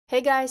Hey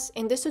guys,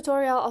 in this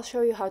tutorial I'll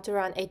show you how to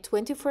run a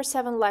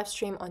 24/7 live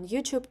stream on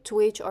YouTube,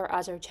 Twitch or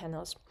other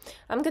channels.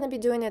 I'm gonna be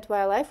doing it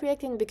while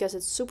LiveReacting because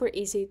it's super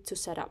easy to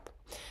set up.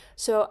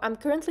 So I'm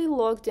currently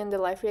logged in the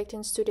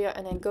LiveReacting studio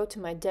and I go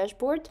to my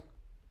dashboard,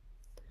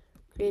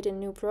 create a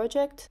new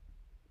project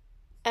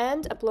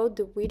and upload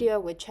the video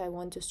which I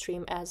want to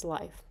stream as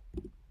live.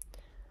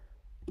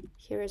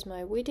 Here is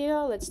my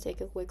video, let's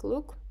take a quick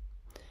look.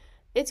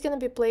 It's gonna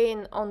be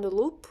playing on the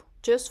loop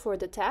just for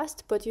the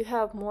test, but you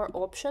have more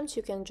options.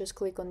 You can just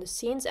click on the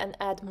scenes and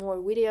add more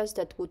videos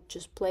that would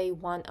just play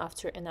one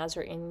after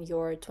another in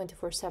your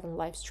 24/7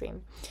 live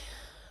stream.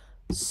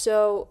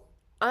 So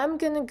I'm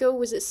gonna go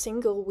with a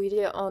single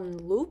video on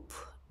loop,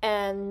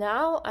 and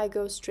now I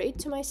go straight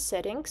to my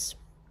settings.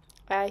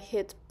 I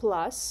hit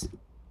plus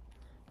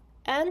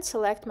and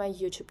select my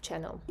YouTube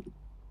channel.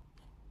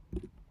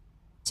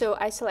 So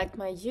I select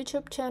my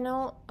YouTube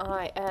channel,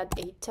 I add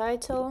a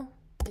title,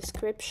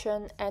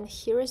 description, and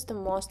here is the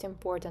most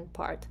important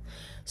part.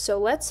 So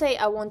let's say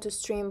I want to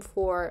stream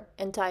for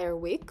entire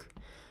week.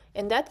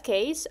 In that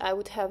case I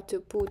would have to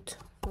put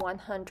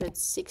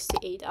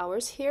 168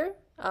 hours here,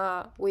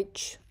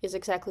 which is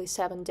exactly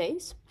 7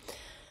 days.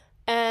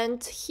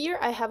 And here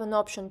I have an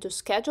option to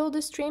schedule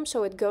the stream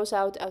so it goes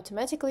out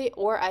automatically,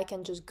 or I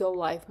can just go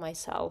live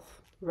myself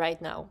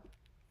right now.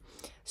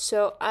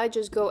 So I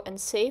just go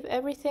and save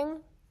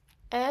everything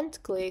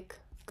and click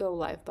go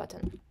live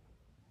button.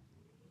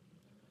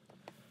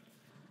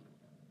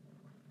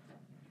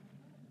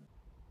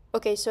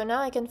 Okay, so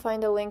now I can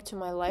find a link to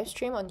my live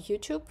stream on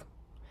YouTube.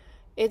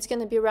 It's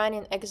gonna be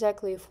running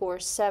exactly for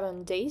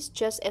 7 days,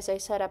 just as I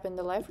set up in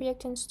the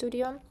LiveReacting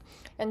studio.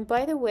 And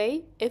by the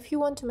way, if you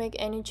want to make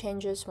any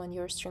changes when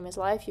your stream is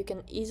live, you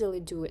can easily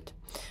do it.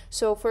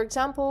 So for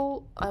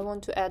example, I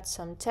want to add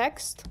some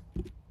text.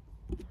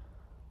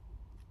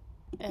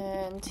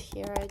 And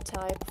here I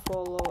type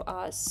follow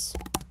us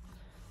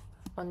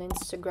on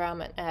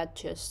Instagram and add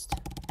just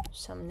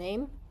some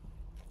name.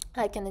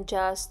 I can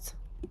adjust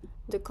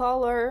the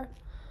color,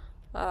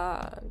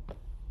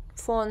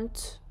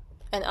 font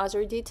and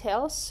other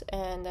details,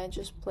 and I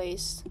just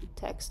place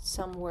text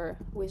somewhere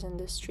within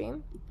the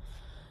stream.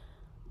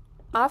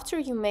 After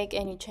you make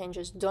any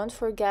changes, don't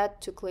forget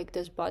to click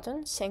this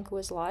button, sync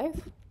with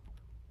live.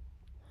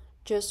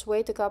 Just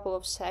wait a couple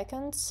of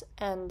seconds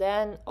and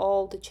then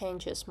all the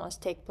changes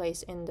must take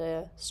place in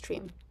the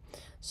stream.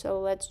 So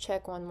let's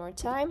check one more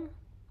time.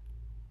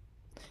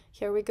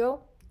 Here we go,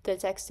 the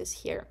text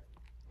is here.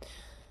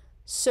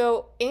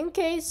 So in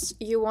case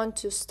you want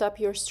to stop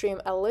your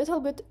stream a little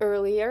bit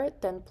earlier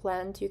than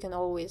planned, you can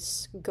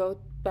always go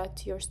back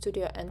to your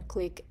studio and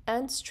click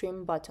end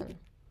stream button.